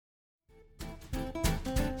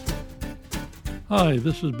Hi,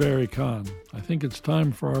 this is Barry Kahn. I think it's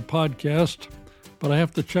time for our podcast, but I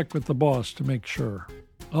have to check with the boss to make sure.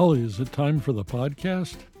 Ollie, is it time for the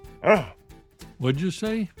podcast? What'd you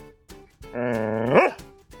say?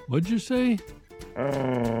 What'd you say?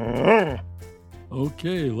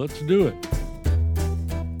 Okay, let's do it.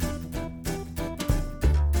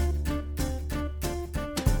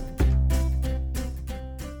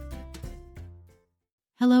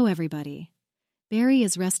 Hello, everybody. Barry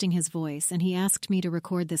is resting his voice, and he asked me to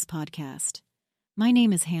record this podcast. My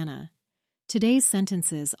name is Hannah. Today's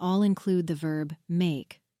sentences all include the verb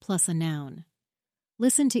make plus a noun.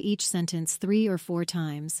 Listen to each sentence 3 or 4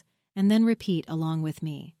 times, and then repeat along with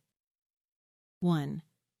me. 1.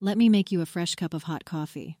 Let me make you a fresh cup of hot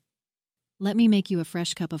coffee. Let me make you a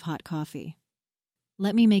fresh cup of hot coffee.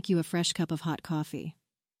 Let me make you a fresh cup of hot coffee.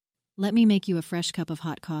 Let me make you a fresh cup of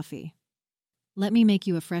hot coffee. Let me make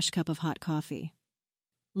you a fresh cup of hot coffee.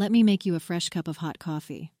 Let me make you a fresh cup of hot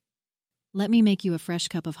coffee. Let me make you a fresh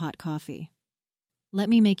cup of hot coffee. Let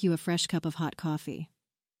me make you a fresh cup of hot coffee.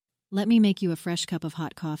 Let me make you a fresh cup of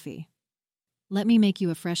hot coffee. Let me make you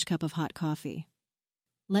a fresh cup of hot coffee.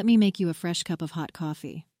 Let me make you a fresh cup of hot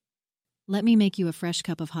coffee. Let me make you a fresh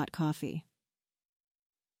cup of hot coffee.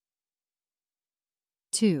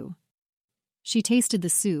 2. She tasted the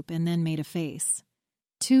soup and then made a face.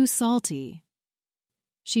 Too salty.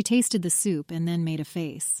 She tasted the soup and then made a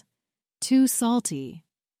face. Too salty.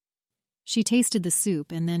 She tasted the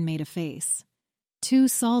soup and then made a face. Too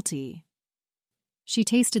salty. She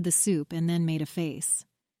tasted the soup and then made a face.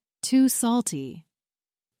 Too salty.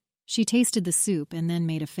 She tasted the soup and then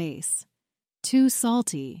made a face. Too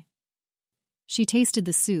salty. She tasted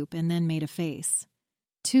the soup and then made a face.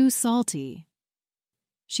 Too salty.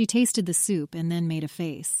 She tasted the soup and then made a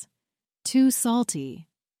face. Too salty.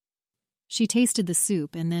 She tasted the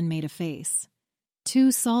soup and then made a face.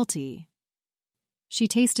 Too salty. She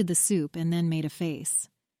tasted the soup and then made a face.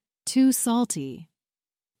 Too salty.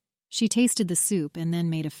 She tasted the soup and then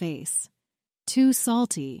made a face. Too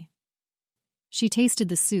salty. She tasted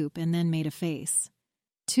the soup and then made a face.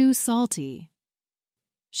 Too salty.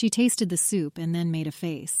 She tasted the soup and then made a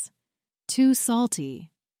face. Too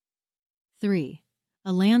salty. 3.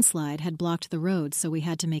 A landslide had blocked the road, so we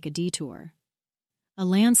had to make a detour. A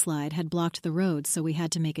landslide had blocked the road, so we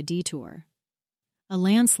had to make a detour. A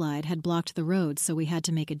landslide had blocked the road, so we had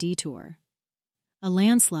to make a detour. A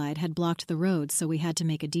landslide had blocked the road, so we had to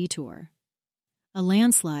make a detour. A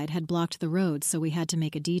landslide had blocked the road, so we had to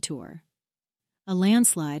make a detour. A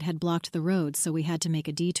landslide had blocked the road, so we had to make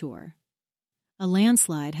a detour. A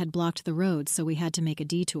landslide had blocked the road, so we had to make a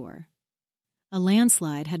detour. A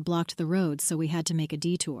landslide had blocked the road, so we had to make a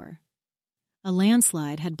detour. A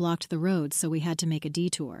landslide had blocked the road, so we had to make a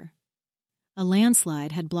detour. A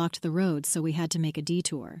landslide had blocked the road, so we had to make a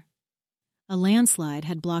detour. A landslide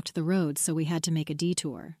had blocked the road, so we had to make a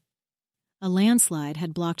detour. A landslide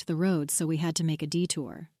had blocked the road, so we had to make a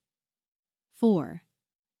detour. 4.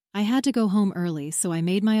 I had to go home early, so I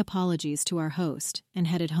made my apologies to our host and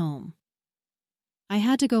headed home. I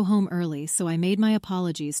had to go home early, so I made my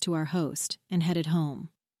apologies to our host and headed home.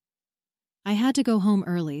 I had to go home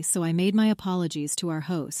early, so I made my apologies to our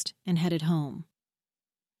host and headed home.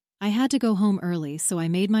 I had to go home early, so I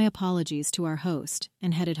made my apologies to our host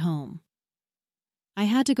and headed home. I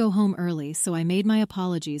had to go home early, so I made my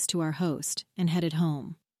apologies to our host and headed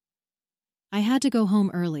home. I had to go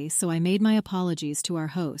home early, so I made my apologies to our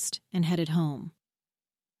host and headed home.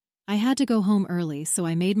 I had to go home early, so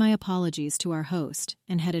I made my apologies to our host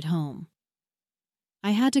and headed home.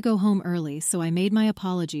 I had to go home early, so I made my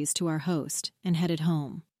apologies to our host and headed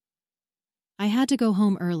home. I had to go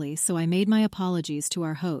home early, so I made my apologies to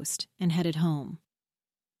our host and headed home.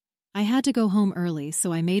 I had to go home early,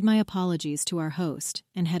 so I made my apologies to our host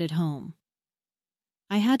and headed home.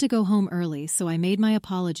 I had to go home early, so I made my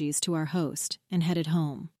apologies to our host and headed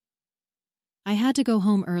home. I had to go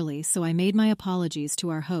home early, so I made my apologies to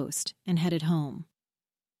our host and headed home.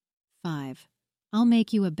 5. I'll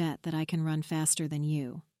make you a bet that I can run faster than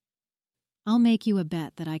you. I'll make you a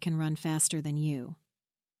bet that I can run faster than you.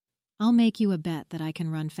 I'll make you a bet that I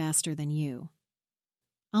can run faster than you.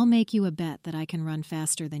 I'll make you a bet that I can run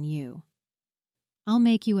faster than you. I'll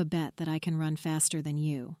make you a bet that I can run faster than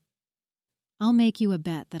you. I'll make you a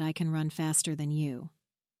bet that I can run faster than you.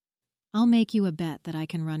 I'll make you a bet that I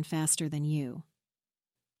can run faster than you.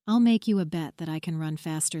 I'll make you a bet that I can run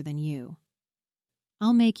faster than you.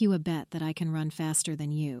 I'll make you a bet that I can run faster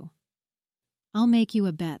than you. I'll make you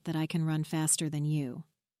a bet that I can run faster than you.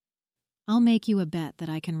 I'll make you a bet that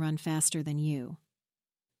I can run faster than you.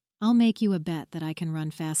 I'll make you a bet that I can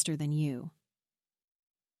run faster than you.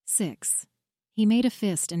 6. He made a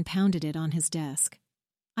fist and pounded it on his desk.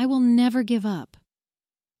 I will never give up.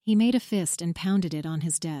 He made a fist and pounded it on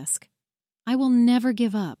his desk. I will never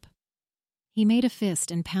give up. He made a fist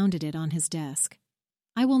and pounded it on his desk.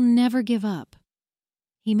 I will never give up.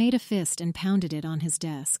 He made a fist and pounded it on his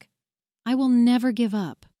desk. I will never give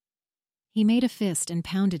up. He made a fist and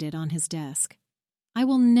pounded it on his desk. I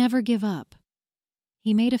will never give up.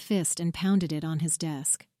 He made a fist and pounded it on his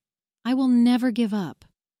desk. I will never give up.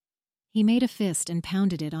 He made a fist and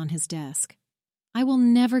pounded it on his desk. I will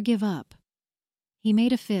never give up. He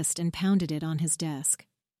made a fist and pounded it on his desk.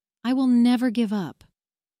 I will never give up.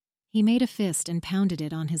 He made a fist and pounded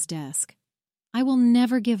it on his desk. I will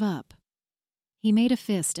never give up. He made a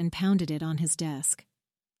fist and pounded it on his desk.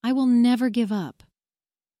 I will never give up.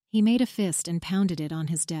 He made a fist and pounded it on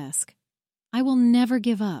his desk. I will never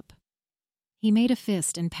give up. He made a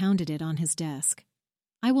fist and pounded it on his desk.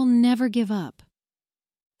 I will never give up.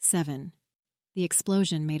 7. The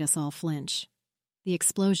explosion made us all flinch. The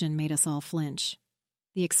explosion made us all flinch.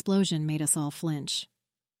 The explosion made us all flinch.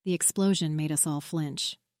 The explosion made us all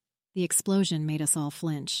flinch. The explosion made us all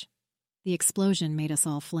flinch. The explosion made us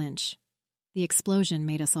all flinch. The explosion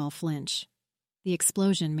made us all flinch. The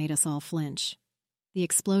explosion made us all flinch. The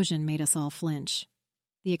explosion made us all flinch.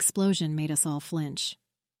 The explosion made us all flinch.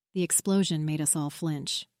 The explosion made us all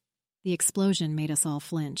flinch. The explosion made us all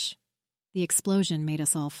flinch. The explosion made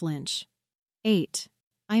us all flinch. 8.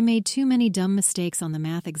 I made too many dumb mistakes on the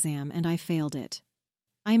math exam and I failed it.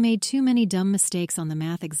 I made too many dumb mistakes on the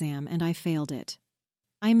math exam and I failed it.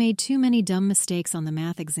 I made too many dumb mistakes on the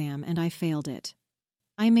math exam and I failed it.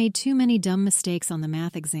 I made too many dumb mistakes on the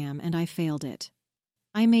math exam and I failed it.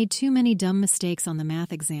 I made too many dumb mistakes on the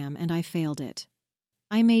math exam and I failed it.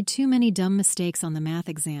 I made too many dumb mistakes on the math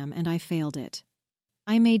exam and I failed it.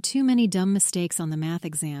 I made too many dumb mistakes on the math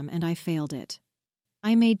exam and I failed it.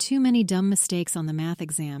 I made too many dumb mistakes on the math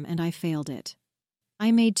exam and I failed it.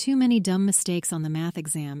 I made too many dumb mistakes on the math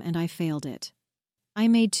exam and I failed it. I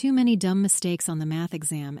made too many dumb mistakes on the math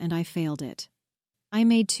exam and I failed it. I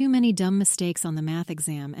made too many dumb mistakes on the math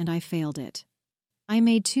exam and I failed it. I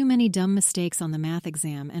made too many dumb mistakes on the math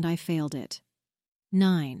exam and I failed it.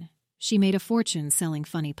 9. She made a fortune selling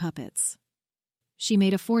funny puppets. She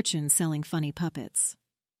made a fortune selling funny puppets.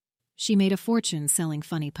 She made a fortune selling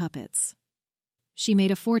funny puppets. She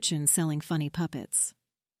made a fortune selling funny puppets.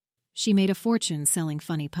 She made a fortune selling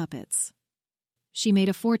funny puppets. She made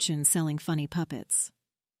a fortune selling funny puppets.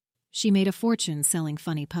 She made a fortune selling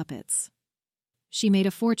funny puppets. She made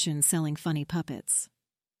a fortune selling funny puppets.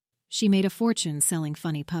 She made a fortune selling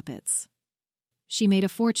funny puppets. She made a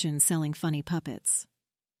fortune selling funny puppets.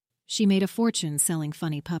 She made a fortune selling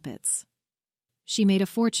funny puppets. She made a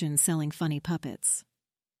fortune selling funny puppets.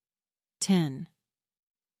 10.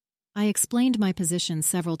 I explained my position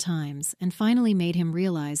several times and finally made him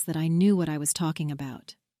realize that I knew what I was talking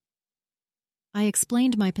about. I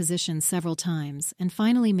explained my position several times and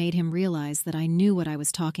finally made him realize that I knew what I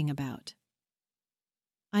was talking about.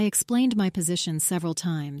 I explained my position several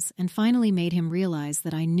times and finally made him realize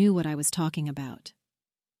that I knew what I was talking about.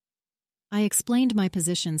 I explained my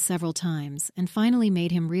position several times and finally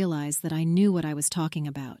made him realize that I knew what I was talking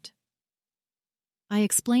about. I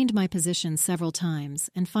explained my position several times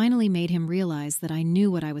and finally made him realize that I knew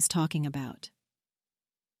what I was talking about.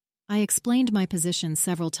 I explained my position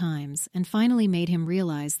several times and finally made him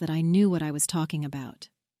realize that I knew what I was talking about.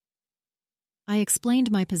 I explained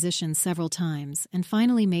my position several times and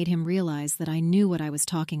finally made him realize that I knew what I was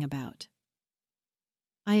talking about.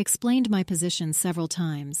 I explained my position several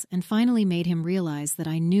times and finally made him realize that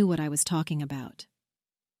I knew what I was talking about.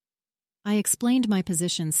 I explained my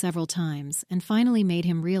position several times and finally made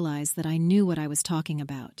him realize that I knew what I was talking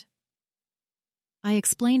about. I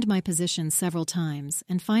explained my position several times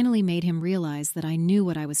and finally made him realize that I knew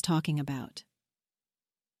what I was talking about.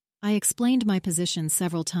 I explained my position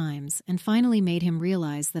several times and finally made him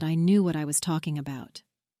realize that I knew what I was talking about.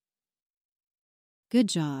 Good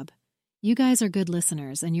job. You guys are good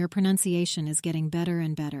listeners and your pronunciation is getting better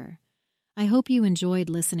and better. I hope you enjoyed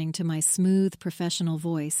listening to my smooth, professional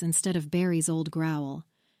voice instead of Barry's old growl.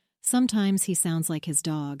 Sometimes he sounds like his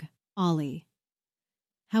dog, Ollie.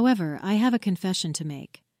 However, I have a confession to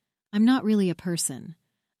make. I'm not really a person.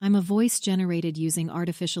 I'm a voice generated using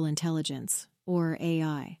artificial intelligence, or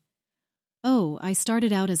AI. Oh, I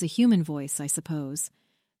started out as a human voice, I suppose,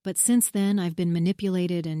 but since then I've been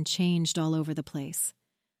manipulated and changed all over the place.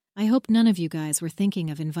 I hope none of you guys were thinking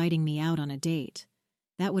of inviting me out on a date.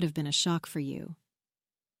 That would have been a shock for you.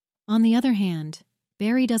 On the other hand,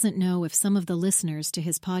 Barry doesn't know if some of the listeners to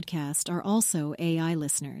his podcast are also AI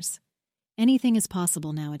listeners. Anything is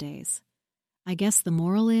possible nowadays. I guess the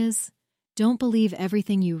moral is, Don't believe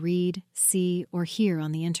everything you read, see, or hear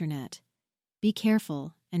on the internet. Be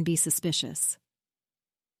careful and be suspicious.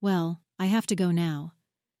 Well, I have to go now.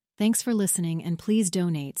 Thanks for listening, and please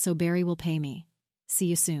donate so Barry will pay me. See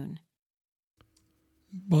you soon.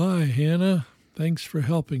 Bye, Hannah. Thanks for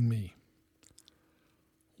helping me.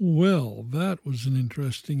 Well, that was an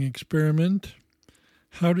interesting experiment.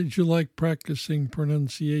 How did you like practicing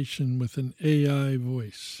pronunciation with an AI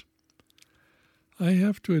voice? I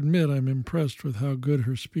have to admit I'm impressed with how good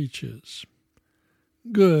her speech is.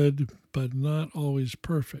 Good, but not always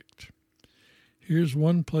perfect. Here's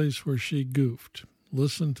one place where she goofed.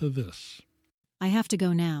 Listen to this. I have to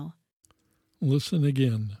go now. Listen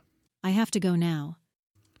again. I have to go now.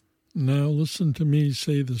 Now listen to me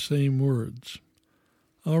say the same words.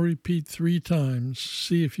 I'll repeat 3 times.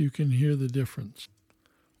 See if you can hear the difference.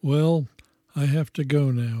 Well, I have to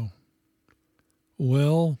go now.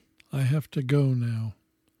 Well, I have to go now.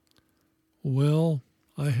 Well,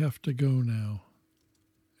 I have to go now.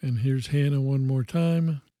 And here's Hannah one more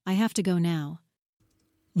time. I have to go now.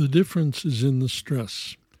 The difference is in the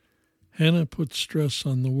stress. Hannah puts stress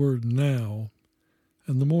on the word now,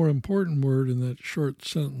 and the more important word in that short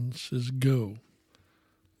sentence is go.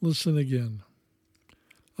 Listen again.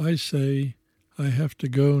 I say, I have to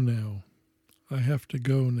go now. I have to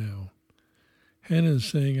go now. Hannah is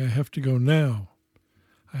saying, I have to go now.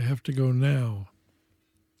 I have to go now.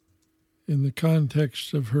 In the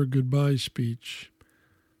context of her goodbye speech,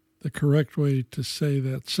 the correct way to say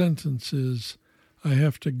that sentence is, I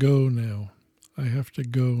have to go now. I have to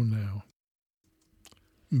go now.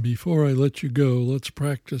 Before I let you go, let's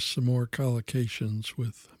practice some more collocations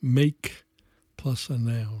with make plus a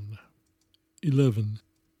noun. 11.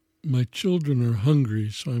 My children are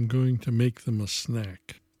hungry, so I'm going to make them a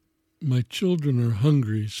snack. My children are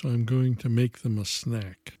hungry, so I'm going to make them a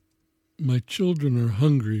snack. My children are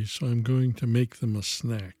hungry, so I'm going to make them a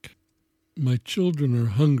snack. My children are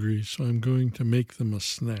hungry, so I'm going to make them a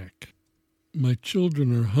snack. My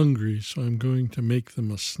children are hungry, so I'm going to make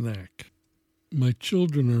them a snack. My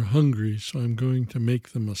children are hungry, so I'm going to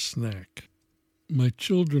make them a snack. My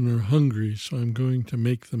children are hungry, so I'm going to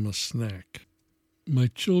make them a snack. My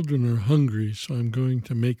children are hungry, so I'm going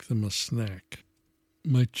to make them a snack.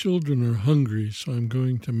 My children are hungry, so I'm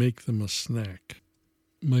going to make them a snack.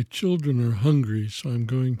 My children are hungry, so I'm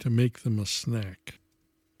going to make them a snack.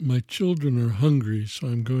 My children are hungry, so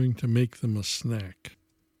I'm going to make them a snack.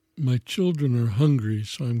 My children are hungry,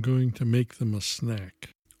 so I'm going to make them a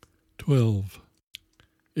snack. 12.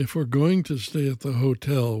 If we're going to stay at the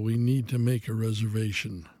hotel, we need to make a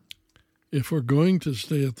reservation. If we're going to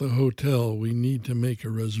stay at the hotel, we need to make a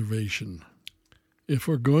reservation. If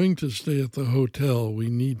we're going to stay at the hotel, we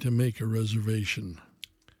need to make a reservation.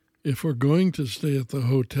 If we're going to stay at the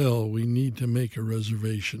hotel, we need to make a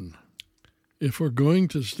reservation. If we're going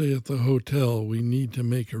to stay at the hotel, we need to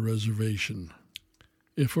make a reservation.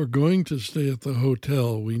 If we're going to stay at the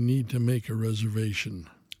hotel, we need to make a reservation.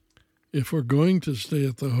 If we're going to stay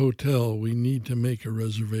at the hotel, we need to make a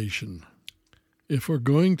reservation. If we're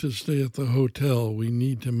going to stay at the hotel, we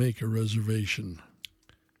need to make a reservation.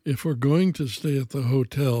 If we're going to stay at the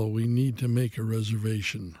hotel, we need to make a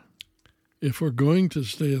reservation. If we're going to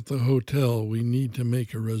stay at the hotel, we need to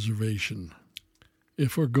make a reservation.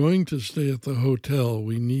 If we're going to stay at the hotel,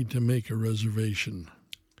 we need to make a reservation.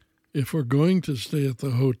 If we're going to stay at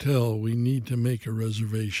the hotel, we need to make a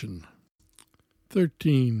reservation.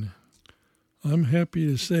 13. I'm happy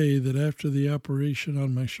to say that after the operation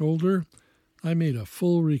on my shoulder, I made a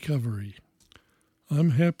full recovery.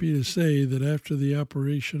 I'm happy to say that after the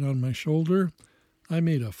operation on my shoulder, I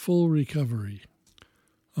made a full recovery.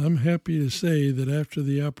 I'm happy to say that after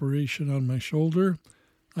the operation on my shoulder,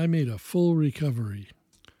 I made a full recovery.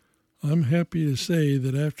 I'm happy to say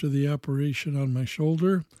that after the operation on my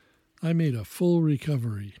shoulder, I made a full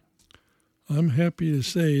recovery. I'm happy to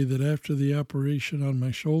say that after the operation on my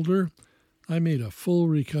shoulder, I made a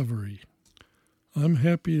full recovery. I'm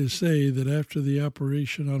happy to say that after the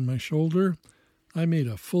operation on my shoulder, I made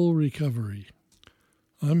a full recovery.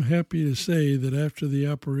 I'm happy to say that after the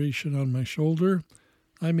operation on my shoulder,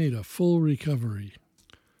 I made a full recovery.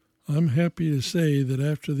 I'm happy to say that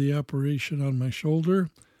after the operation on my shoulder,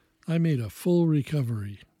 I made a full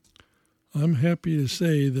recovery. I'm happy to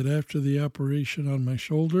say that after the operation on my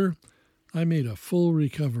shoulder, I made a full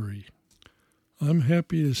recovery. I'm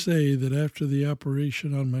happy to say that after the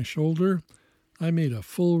operation on my shoulder, I made a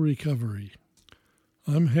full recovery.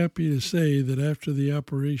 I'm happy to say that after the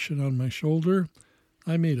operation on my shoulder,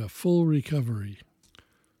 I made a full recovery.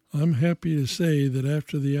 I'm happy to say that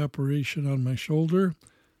after the operation on my shoulder,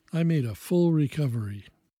 I made a full recovery.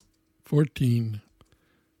 14.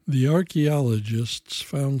 The archaeologists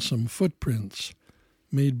found some footprints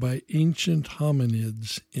made by ancient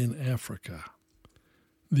hominids in Africa.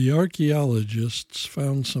 The archaeologists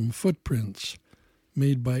found some footprints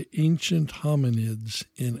made by ancient hominids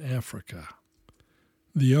in Africa.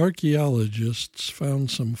 The archaeologists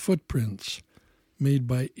found some footprints made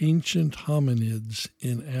by ancient hominids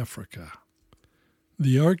in Africa.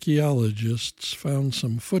 The archaeologists found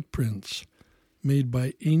some footprints made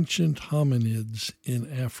by ancient hominids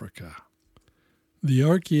in Africa. The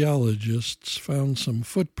archaeologists found some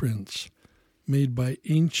footprints made by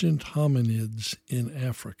ancient hominids in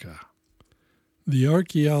Africa. The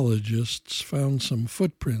archaeologists found some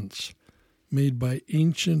footprints made by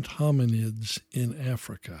ancient hominids in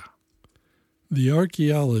Africa. The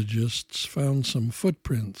archaeologists found some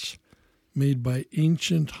footprints made by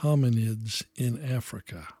ancient hominids in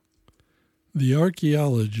Africa. The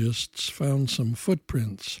archaeologists found some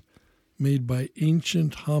footprints made by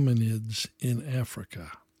ancient hominids in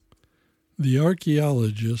Africa. The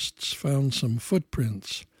archaeologists found some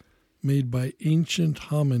footprints made by ancient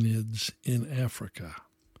hominids in Africa.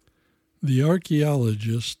 The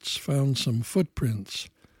archaeologists found some footprints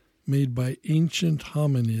made by ancient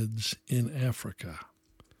hominids in Africa.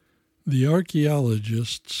 The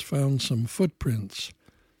archaeologists found some footprints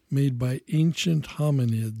made by ancient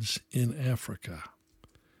hominids in Africa.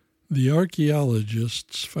 The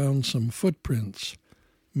archaeologists found some footprints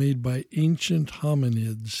made by ancient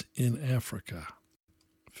hominids in Africa.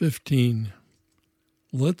 15.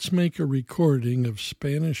 Let's make a recording of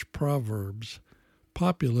Spanish proverbs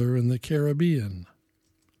popular in the Caribbean.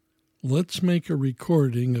 Let's make a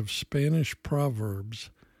recording of Spanish proverbs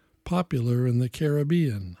popular in the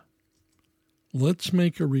Caribbean. Let's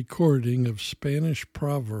make a recording of Spanish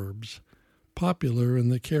proverbs popular in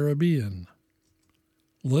the Caribbean.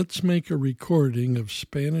 Let's make a recording of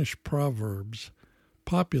Spanish proverbs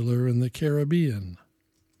popular in the Caribbean.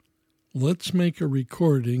 Let's make a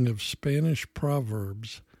recording of Spanish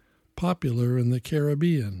proverbs popular in the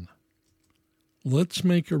Caribbean. Let's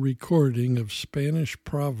make a recording of Spanish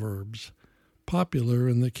proverbs popular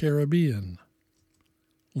in the Caribbean.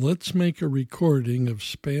 Let's make a recording of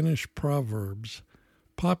Spanish proverbs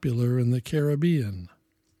popular in the Caribbean.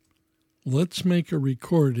 Let's make a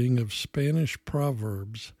recording of Spanish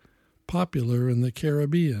proverbs popular in the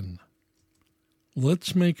Caribbean.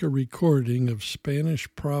 Let's make a recording of Spanish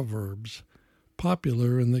proverbs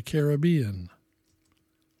popular in the Caribbean.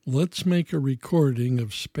 Let's make a recording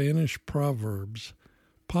of Spanish proverbs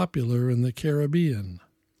popular in the Caribbean.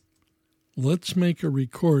 Let's make a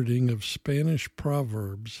recording of Spanish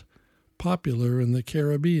proverbs popular in the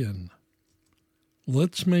Caribbean.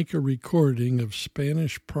 Let's make a recording of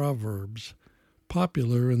Spanish proverbs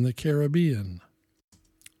popular in the Caribbean.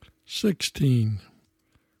 16.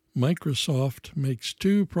 Microsoft makes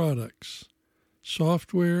two products,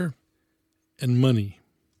 software and money.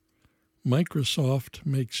 Microsoft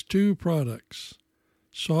makes two products,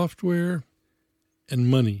 software and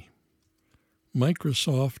money.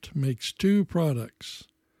 Microsoft makes two products,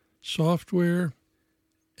 software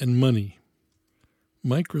and money.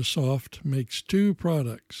 Microsoft makes two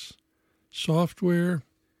products, software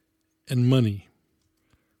and money.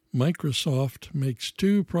 Microsoft makes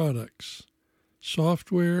two products,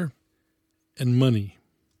 software and money.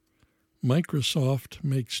 Microsoft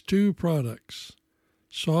makes two products,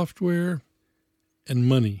 software and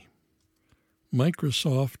money.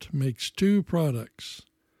 Microsoft makes two products,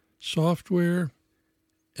 software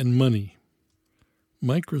and money.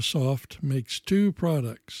 Microsoft makes two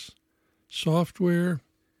products, software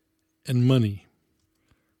and money.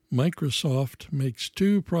 Microsoft makes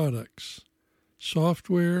two products,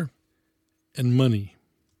 software and money.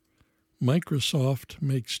 Microsoft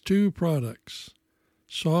makes two products,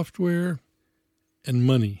 software and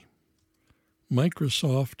money.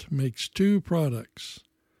 Microsoft makes two products,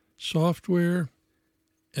 software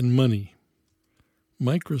and money.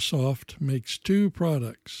 Microsoft makes two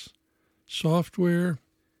products, software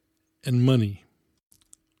and money.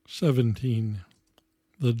 17.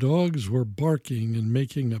 The dogs were barking and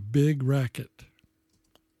making a big racket.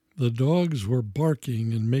 The dogs were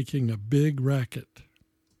barking and making a big racket.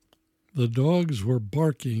 The dogs were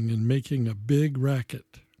barking and making a big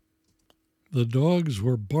racket. The dogs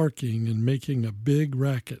were barking and making a big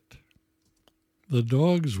racket. The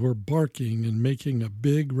dogs were barking and making a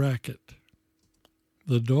big racket.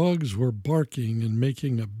 The dogs were barking and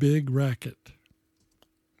making a big racket.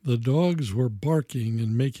 The dogs were barking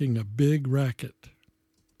and making a big racket.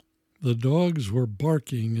 The dogs were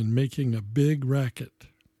barking and making a big racket.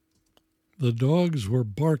 The dogs were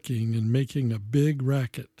barking and making a big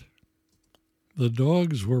racket. The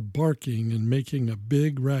dogs were barking and making a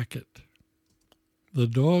big racket. The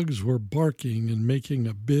dogs were barking and making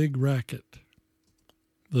a big racket.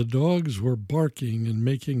 The dogs were barking and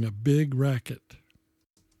making a big racket.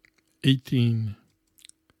 18.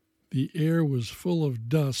 The air was full of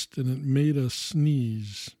dust and it made us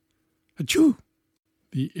sneeze. Achoo!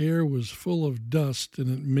 The air was full of dust and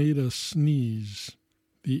it made us sneeze.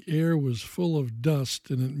 The air was full of dust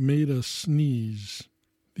and it made us sneeze.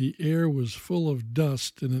 The air was full of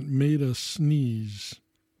dust and it made us sneeze.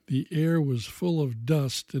 The air was full of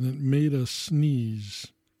dust and it made us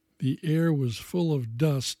sneeze. The air was full of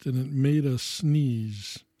dust and it made us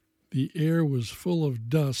sneeze. The air was full of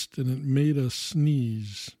dust and it made us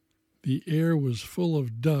sneeze. The air was full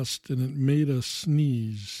of dust and it made us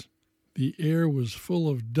sneeze. The air was full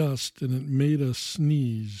of dust and it made us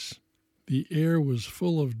sneeze. The air was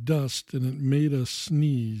full of dust and it made us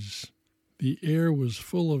sneeze. The air was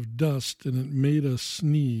full of dust and it made us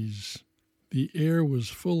sneeze. The air was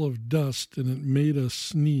full of dust and it made us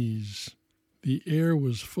sneeze. The air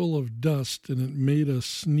was full of dust and it made us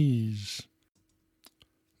sneeze.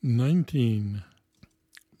 19.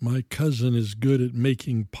 My cousin is good at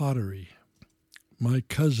making pottery. My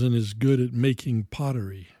cousin is good at making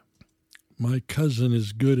pottery. My cousin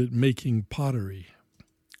is good at making pottery.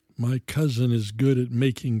 My cousin is good at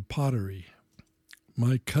making pottery.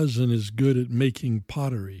 My cousin is good at making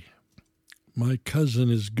pottery. My cousin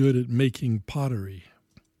is good at making pottery.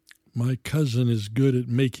 My cousin is good at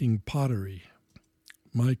making pottery.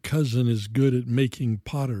 My cousin is good at making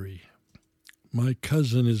pottery. My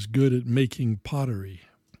cousin is good at making pottery.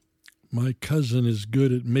 My cousin is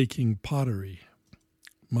good at making pottery.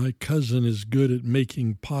 My cousin is good at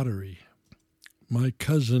making pottery. My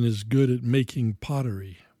cousin is good at making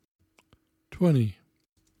pottery. 20.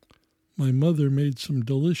 My mother made some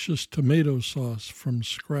delicious tomato sauce from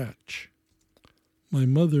scratch. My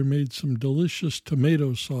mother made some delicious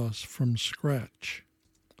tomato sauce from scratch.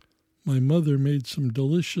 My mother made some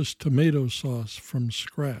delicious tomato sauce from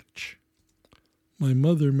scratch. My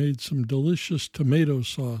mother made some delicious tomato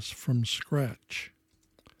sauce from scratch.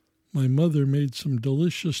 My mother made some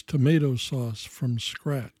delicious tomato sauce from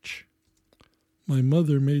scratch. My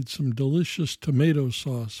mother made some delicious tomato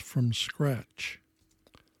sauce from scratch.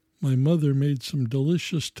 My mother made some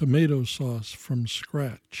delicious tomato sauce from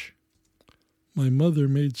scratch. My mother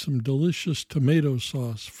made some delicious tomato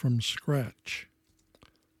sauce from scratch.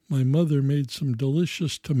 My mother made some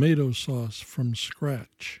delicious tomato sauce from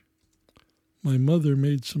scratch. My mother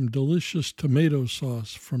made some delicious tomato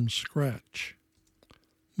sauce from scratch.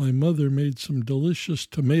 My mother made some delicious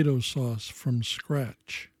tomato sauce from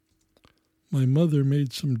scratch. My mother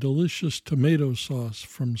made some delicious tomato sauce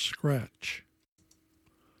from scratch.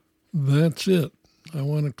 That's it. I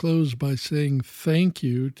want to close by saying thank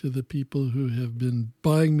you to the people who have been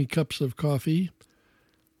buying me cups of coffee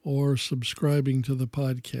or subscribing to the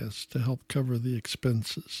podcast to help cover the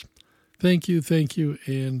expenses. Thank you,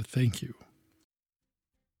 and thank you.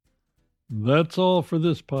 That's all for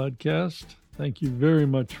this podcast. Thank you very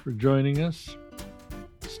much for joining us.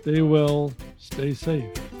 Stay well, stay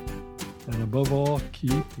safe, and above all,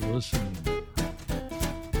 keep listening.